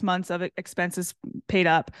 to 6 months of expenses paid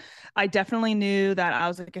up. I definitely knew that I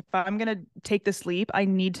was like, if I'm going to take this leap, I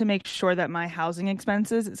need to make sure that my housing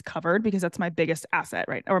expenses is covered because that's my biggest asset,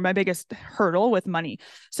 right? Or my biggest hurdle with money.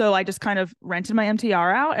 So I just kind of rented my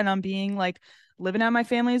MTR out and I'm being like living at my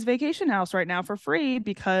family's vacation house right now for free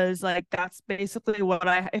because like that's basically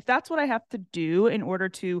if that's what I have to do in order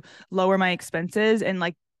to lower my expenses and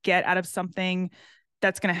like get out of something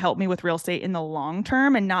that's going to help me with real estate in the long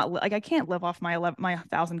term and not like I can't live off my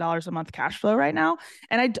 $1,000 a month cash flow right now.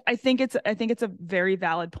 And I think it's a very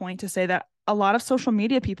valid point to say that a lot of social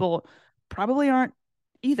media people probably aren't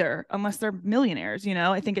either unless they're millionaires.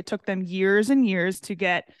 I think it took them years and years to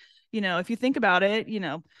get, if you think about it,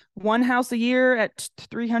 one house a year at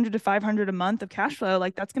 300 to 500 a month of cash flow,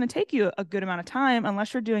 like that's going to take you a good amount of time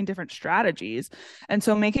unless you're doing different strategies. And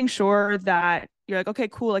so making sure that you're like, okay,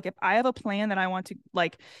 cool. Like if I have a plan that I want to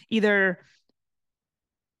like either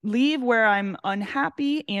leave where I'm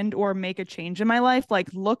unhappy and or make a change in my life,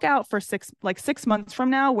 like look out for 6 months from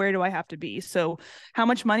now, where do I have to be? So how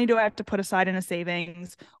much money do I have to put aside in a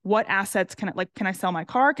savings? What assets can I sell my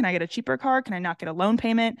car? Can I get a cheaper car? Can I not get a loan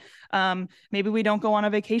payment? Maybe we don't go on a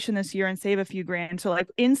vacation this year and save a few grand. So like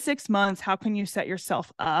in 6 months, how can you set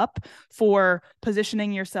yourself up for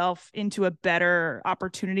positioning yourself into a better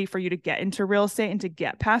opportunity for you to get into real estate and to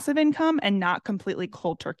get passive income and not completely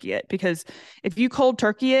cold turkey it? Because if you cold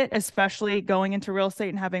turkey it, especially going into real estate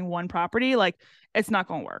and having one property, like it's not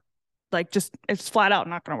going to work. Like just it's flat out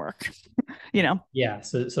not going to work. Yeah.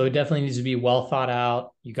 So it definitely needs to be well thought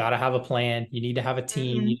out. You got to have a plan. You need to have a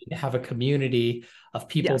team. Mm-hmm. You need to have a community of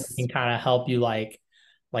people that Yes. can kind of help you like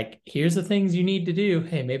here's the things you need to do.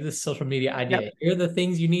 Hey, maybe this social media Yep. idea. Here are the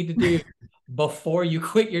things you need to do before you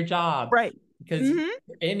quit your job. Right. Because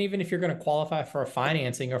Mm-hmm. and even if you're going to qualify for a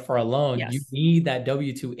financing or for a loan, you Yes. need that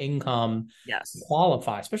W-2 income to Yes.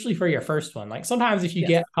 qualify, especially for your first one. Like sometimes if you Yes.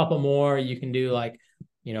 get a couple more, you can do like,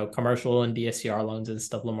 commercial and DSCR loans and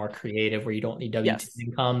stuff a little more creative where you don't need W-2 Yes.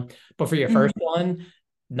 income. But for your first Mm-hmm. one,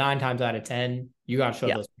 9 times out of 10, you got to show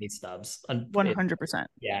Yeah. those pay stubs. And 100%.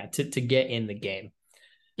 yeah, to get in the game.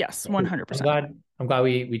 Yes. I'm 100%. glad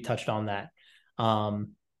we touched on that.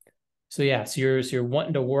 Um, so yeah, so you're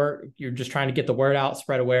wanting to work, you're just trying to get the word out,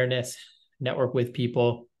 spread awareness, network with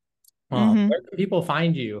people. Mm-hmm. Where can people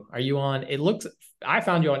find you? Are you on, I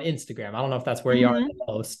found you on Instagram. I don't know if that's where you are Mm-hmm. the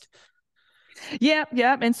most. Yeah,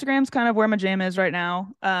 yeah. Instagram's kind of where my jam is right now.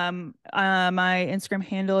 My Instagram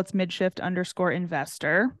handle, it's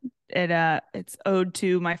midshift_investor. It's owed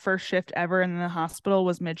to my first shift ever in the hospital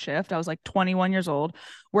was mid shift. I was like 21 years old,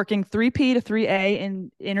 working 3P to 3A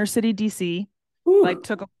in inner city DC. Like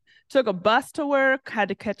Whew. took a bus to work, had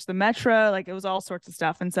to catch the metro, like it was all sorts of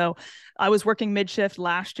stuff. And so I was working mid shift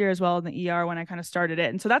last year as well in the ER when I kind of started it.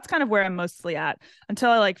 And so that's kind of where I'm mostly at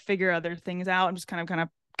until I like figure other things out. I'm just kind of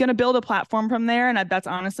going to build a platform from there. And that's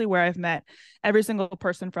honestly where I've met every single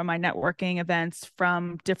person from my networking events,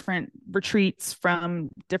 from different retreats, from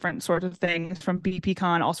different sorts of things, from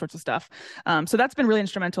BPCon, all sorts of stuff. So that's been really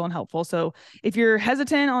instrumental and helpful. So if you're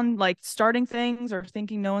hesitant on like starting things or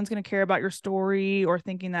thinking no one's going to care about your story or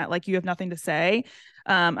thinking that like you have nothing to say,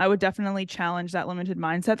 I would definitely challenge that limited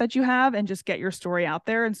mindset that you have and just get your story out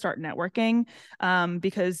there and start networking.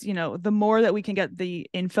 Because, the more that we can get the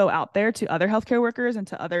info out there to other healthcare workers and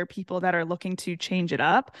to other people that are looking to change it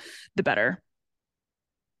up, the better.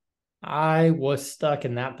 I was stuck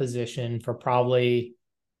in that position for probably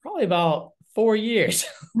about 4 years.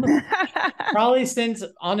 Probably since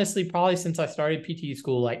I started PT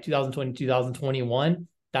school, like 2020, 2021,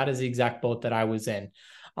 that is the exact boat that I was in.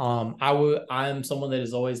 I'm someone that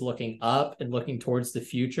is always looking up and looking towards the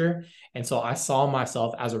future. And so I saw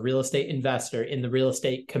myself as a real estate investor in the real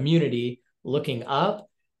estate community looking up.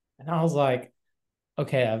 And I was like,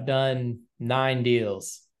 okay, I've done 9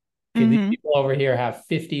 deals. Okay, these Mm-hmm. people over here have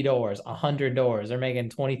 50 doors, 100 doors. They're making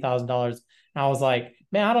 $20,000. And I was like,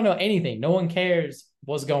 man, I don't know anything. No one cares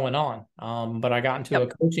what's going on. But I got into Yep.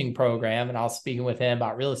 a coaching program and I was speaking with him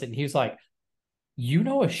about real estate. And he was like, you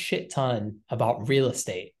know a shit ton about real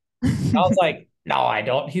estate. I was like, no, I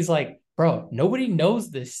don't. He's like, bro, nobody knows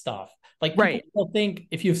this stuff. Like people Right. still think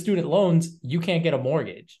if you have student loans, you can't get a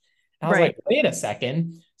mortgage. And I was like, Right. wait a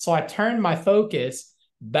second. So I turned my focus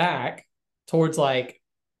back towards like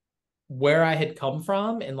where I had come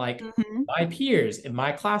from and like Mm-hmm. my peers and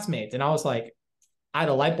my classmates. And I was like, I had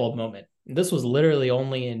a light bulb moment. And this was literally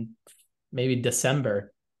only in maybe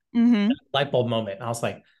December. Mm-hmm. Light bulb moment. And I was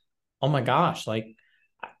like, oh my gosh, like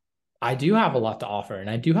I do have a lot to offer and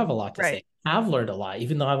I do have a lot to say. Right. I've learned a lot,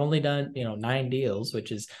 even though I've only done, 9 deals,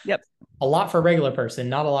 which is Yep. a lot for a regular person,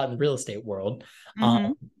 not a lot in the real estate world.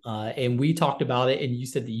 Um, Mm-hmm. and we talked about it, and you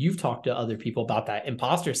said that you've talked to other people about that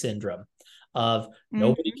imposter syndrome of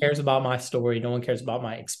nobody Mm-hmm. cares about my story, no one cares about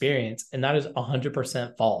my experience, and that is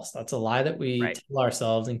 100% false. That's a lie that we Right. tell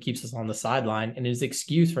ourselves and keeps us on the sideline, and is an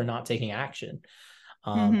excuse for not taking action.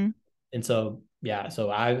 Um, Mm-hmm. and so yeah, so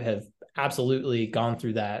I have absolutely gone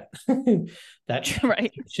through that that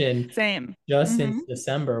Right. transition Same. just Mm-hmm. since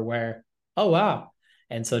December where, oh wow.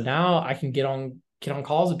 And so now I can get on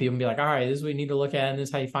calls with people and be like, all right, this is what you need to look at, and this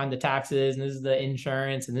is how you find the taxes, and this is the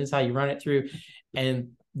insurance, and this is how you run it through. And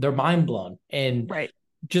they're mind blown. And Right.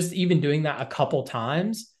 just even doing that a couple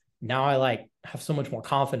times, now I like have so much more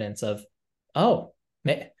confidence of, oh,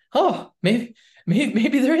 maybe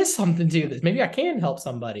there is something to this. Maybe I can help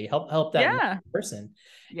somebody, help that Yeah. person.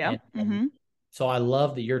 Yeah. And Mm-hmm. so I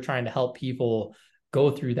love that you're trying to help people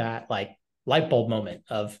go through that like light bulb moment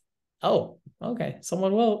of, oh, okay,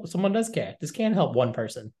 someone does care. This can help one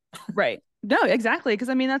person. Right. No, exactly. Because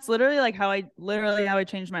I mean, that's literally how I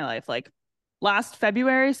changed my life. Like last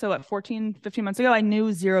February, so at 14, 15 months ago, I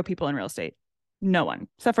knew zero people in real estate. No one,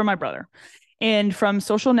 except for my brother. And from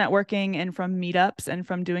social networking and from meetups and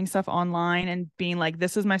from doing stuff online and being like,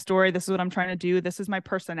 this is my story, this is what I'm trying to do, this is my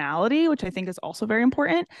personality, which I think is also very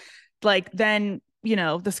important. Like then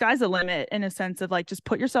the sky's the limit in a sense of like just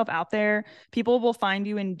put yourself out there. People will find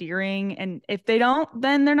you endearing, and if they don't,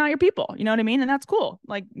 then they're not your people. You know what I mean? And that's cool.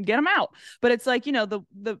 Like get them out. But it's like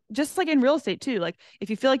the just like in real estate too. Like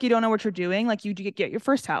if you feel like you don't know what you're doing, like you get your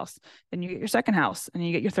first house, then you get your second house, and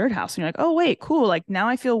you get your third house, and you're like, oh wait, cool. Like now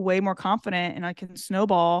I feel way more confident, and I can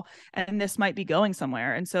snowball, and this might be going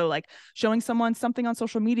somewhere. And so like showing someone something on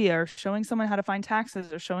social media, or showing someone how to find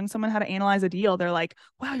taxes, or showing someone how to analyze a deal, they're like,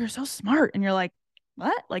 wow, you're so smart, and you're like,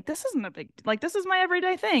 what? Like this isn't a big, like this is my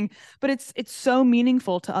everyday thing. But it's so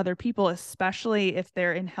meaningful to other people, especially if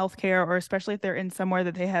they're in healthcare, or especially if they're in somewhere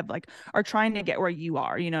that they have like are trying to get where you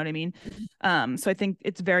are. You know what I mean? So I think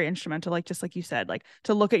it's very instrumental, like just like you said, like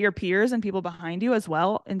to look at your peers and people behind you as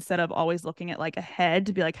well, instead of always looking at like ahead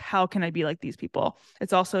to be like, how can I be like these people?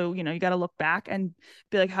 It's also, you got to look back and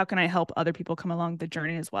be like, how can I help other people come along the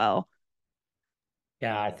journey as well?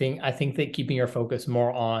 Yeah, I think that keeping your focus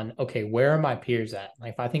more on, okay, where are my peers at?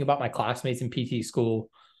 Like if I think about my classmates in PT school,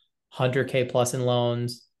 100K plus in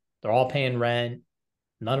loans, they're all paying rent,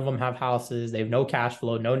 none of them have houses, they have no cash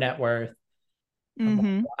flow, no net worth. I'm like,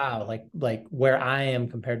 Mm-hmm. wow, like where I am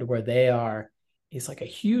compared to where they are is like a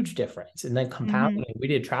huge difference. And then Mm-hmm. compounding it, we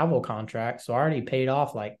did travel contracts, so I already paid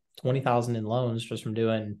off like 20,000 in loans just from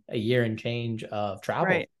doing a year and change of travel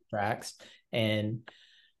Right. contracts. And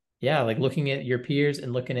yeah, like looking at your peers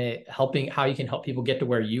and looking at helping how you can help people get to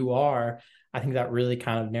where you are, I think that really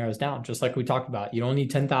kind of narrows down. Just like we talked about, you don't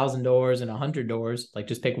need 10,000 doors and 100 doors. Like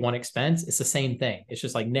just pick one expense. It's the same thing. It's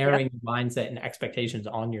just like Yep. narrowing your mindset and expectations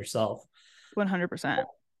on yourself. 100%.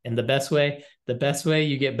 And the best way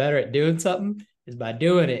you get better at doing something is by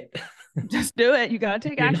doing it. Just do it. You got to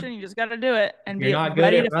If take you're not, action. You just got to do it if and you're be not good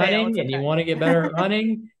ready at to fail. running It's and you okay. want to get better at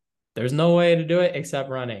running, there's no way to do it except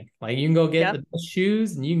running. Like you can go get Yep. the best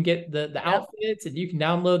shoes and you can get the Yep. outfits and you can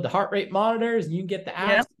download the heart rate monitors and you can get the apps,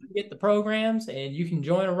 Yep. you can get the programs and you can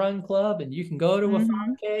join a run club and you can go to a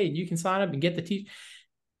Mm-hmm. 5K and you can sign up and get the teach.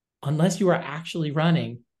 Unless you are actually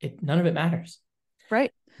running, none of it matters.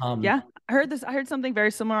 Right. Um, Yeah. I heard something very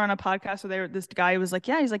similar on a podcast where this guy was like,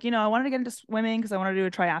 yeah, he's like, I wanted to get into swimming because I wanted to do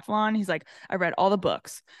a triathlon. He's like, I read all the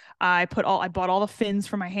books. I bought all the fins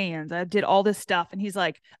for my hands. I did all this stuff. And he's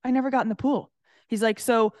like, I never got in the pool. He's like,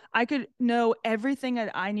 so I could know everything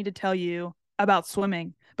that I need to tell you about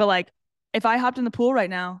swimming. But like, if I hopped in the pool right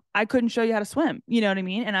now, I couldn't show you how to swim. You know what I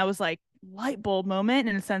mean? And I was like, light bulb moment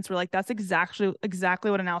in a sense where like that's exactly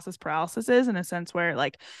what analysis paralysis is, in a sense where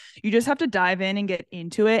like you just have to dive in and get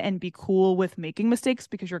into it and be cool with making mistakes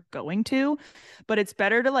because you're going to. But it's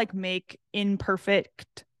better to like make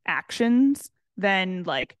imperfect actions than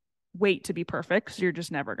like wait to be perfect, because you're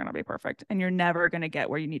just never going to be perfect and you're never going to get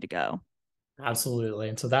where you need to go. Absolutely.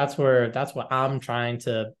 And so that's what I'm trying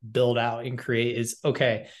to build out and create is,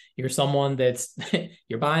 okay, you're someone that's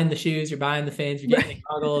you're buying the shoes, you're buying the fins, you're getting the Right.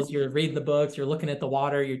 goggles, you're reading the books, you're looking at the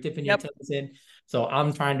water, you're dipping your Yep. toes in. So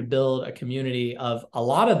I'm trying to build a community of a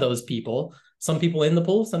lot of those people, some people in the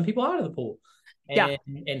pool, some people out of the pool. Yeah.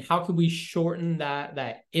 And how can we shorten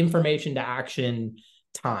that information to action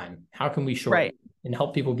time? How can we shorten Right. and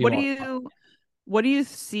help people be what do more? you what do you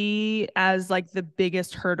see as like the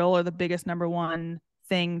biggest hurdle or the biggest number one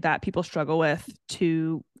thing that people struggle with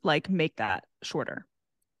to like make that shorter?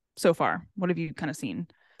 so far? What have you kind of seen?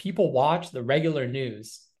 People watch the regular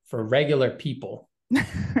news for regular people.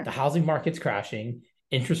 The housing market's crashing,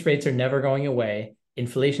 interest rates are never going away,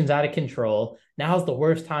 inflation's out of control. Now's the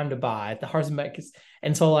worst time to buy. The housing market,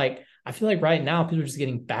 and so like I feel like right now people are just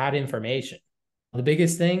getting bad information. The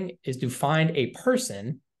biggest thing is to find a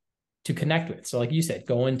person to connect with. So, like you said,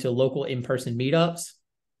 go into local in-person meetups,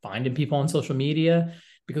 finding people on social media,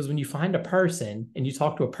 because when you find a person and you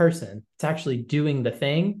talk to a person, it's actually doing the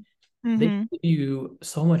thing. They Mm-hmm. give you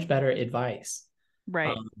so much better advice.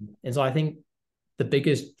 Right. And so I think the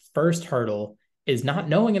biggest first hurdle is not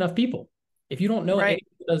knowing enough people. If you don't know anyone Right.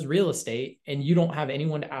 who does real estate and you don't have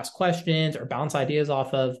anyone to ask questions or bounce ideas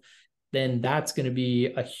off of, then that's going to be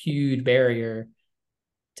a huge barrier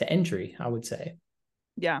to entry, I would say.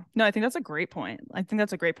 Yeah, no, I think that's a great point. I think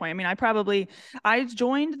that's a great point. I mean, I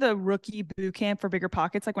joined the rookie boot camp for Bigger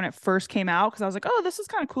Pockets like when it first came out because I was like, oh, this is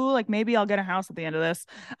kind of cool. Like maybe I'll get a house at the end of this.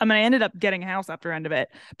 I mean, I ended up getting a house after the end of it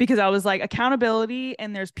because I was like accountability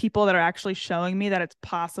and there's people that are actually showing me that it's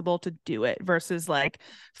possible to do it versus like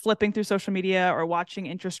flipping through social media or watching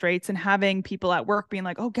interest rates and having people at work being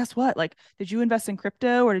like, oh, guess what? Like, did you invest in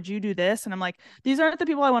crypto or did you do this? And I'm like, these aren't the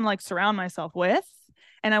people I want to like surround myself with,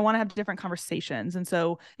 and I want to have different conversations. And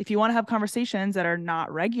so if you want to have conversations that are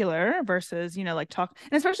not regular versus, like talk,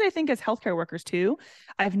 and especially I think as healthcare workers too,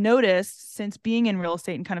 I've noticed since being in real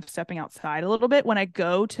estate and kind of stepping outside a little bit, when I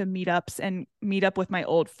go to meetups and meet up with my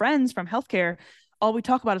old friends from healthcare, all we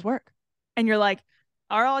talk about is work. And you're like,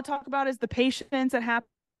 all I talk about is the patients that happen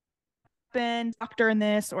doctor in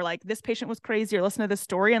this, or like this patient was crazy, or listen to this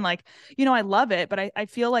story. And like, I love it, but I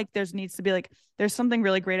feel like there's needs to be like, there's something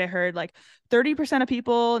really great I heard, like 30% of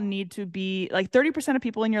people need to be like 30% of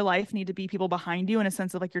people in your life need to be people behind you in a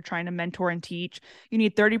sense of like you're trying to mentor and teach. You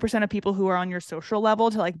need 30% of people who are on your social level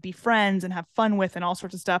to like be friends and have fun with and all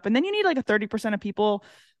sorts of stuff. And then you need like a 30% of people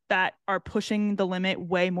that are pushing the limit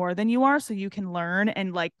way more than you are so you can learn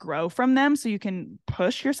and like grow from them so you can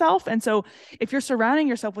push yourself. And so if you're surrounding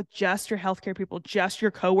yourself with just your healthcare people, just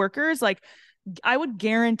your coworkers, like I would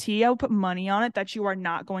put money on it that you are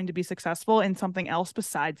not going to be successful in something else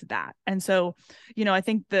besides that. And so, I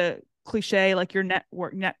think the cliche, like your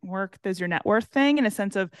network is your net worth thing, in a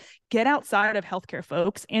sense of get outside of healthcare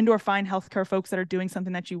folks and or find healthcare folks that are doing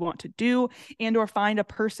something that you want to do, and or find a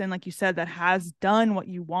person, like you said, that has done what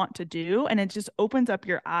you want to do. And it just opens up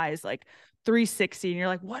your eyes like 360 and you're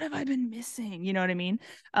like, what have I been missing? You know what I mean?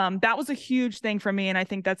 That was a huge thing for me. And I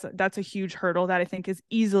think that's a huge hurdle that I think is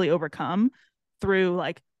easily overcome through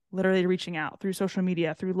like literally reaching out through social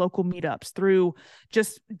media, through local meetups, through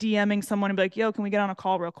just DMing someone and be like, yo, can we get on a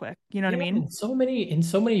call real quick? You know what I Yeah, mean? and so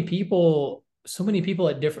many people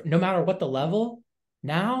at different, no matter what the level,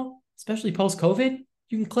 now, especially post COVID,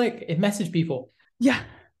 you can click and message people. Yeah.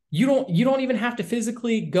 You don't even have to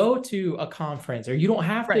physically go to a conference, or you don't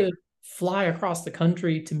have Right. to fly across the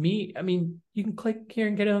country to meet. I mean, you can click here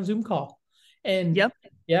and get on a Zoom call. And Yep.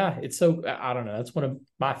 yeah, it's so, I don't know. That's one of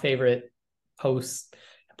my favorite post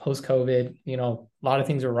COVID. A lot of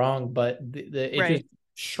things are wrong, but it just Right.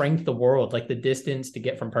 shrank the world, like the distance to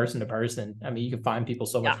get from person to person. I mean, you can find people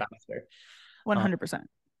so much Yeah. faster. Um, 100%.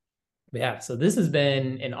 yeah, so this has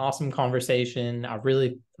been an awesome conversation. I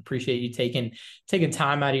really appreciate you taking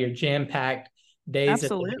time out of your jam-packed days at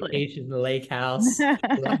the Absolutely. vacation in the lake house,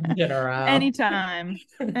 lounging around, Anytime.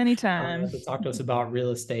 to Anytime. talk to us about real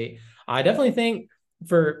estate. I definitely think,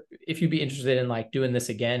 for if you'd be interested in like doing this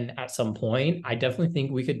again at some point, I definitely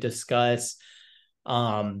think we could discuss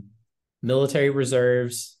um military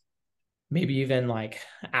reserves, maybe even like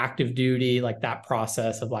active duty, like that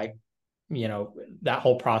process of like, that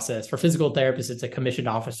whole process. For physical therapists, it's a commissioned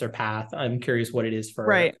officer path. I'm curious what it is for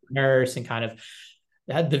Right. nurse, and kind of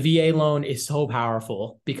that the VA loan is so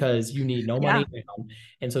powerful because you need no money Yeah. down.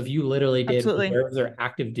 And so if you literally did Absolutely. reserves or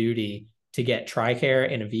active duty to get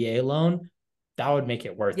TRICARE and a VA loan, that would make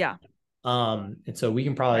it worth Yeah. it. And so Right. we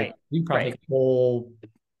can probably Right. make a whole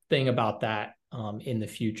thing about that in the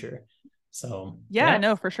future. So Yeah, yeah.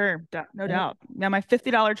 no, for sure. No Yeah. doubt. Now my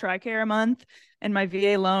 $50 TRICARE a month and my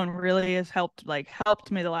VA loan really has helped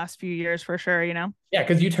me the last few years for sure. Yeah,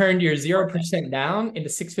 because you turned your zero Worth it. percent down into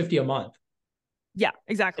 650 a month. Yeah, It's,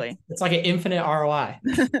 exactly. it's like an infinite ROI.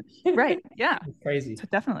 Right. Yeah. It's crazy. So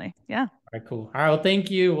definitely. Yeah. All right, cool. All right, well, thank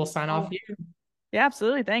you. We'll sign off Cool. here. Yeah,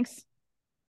 absolutely. Thanks.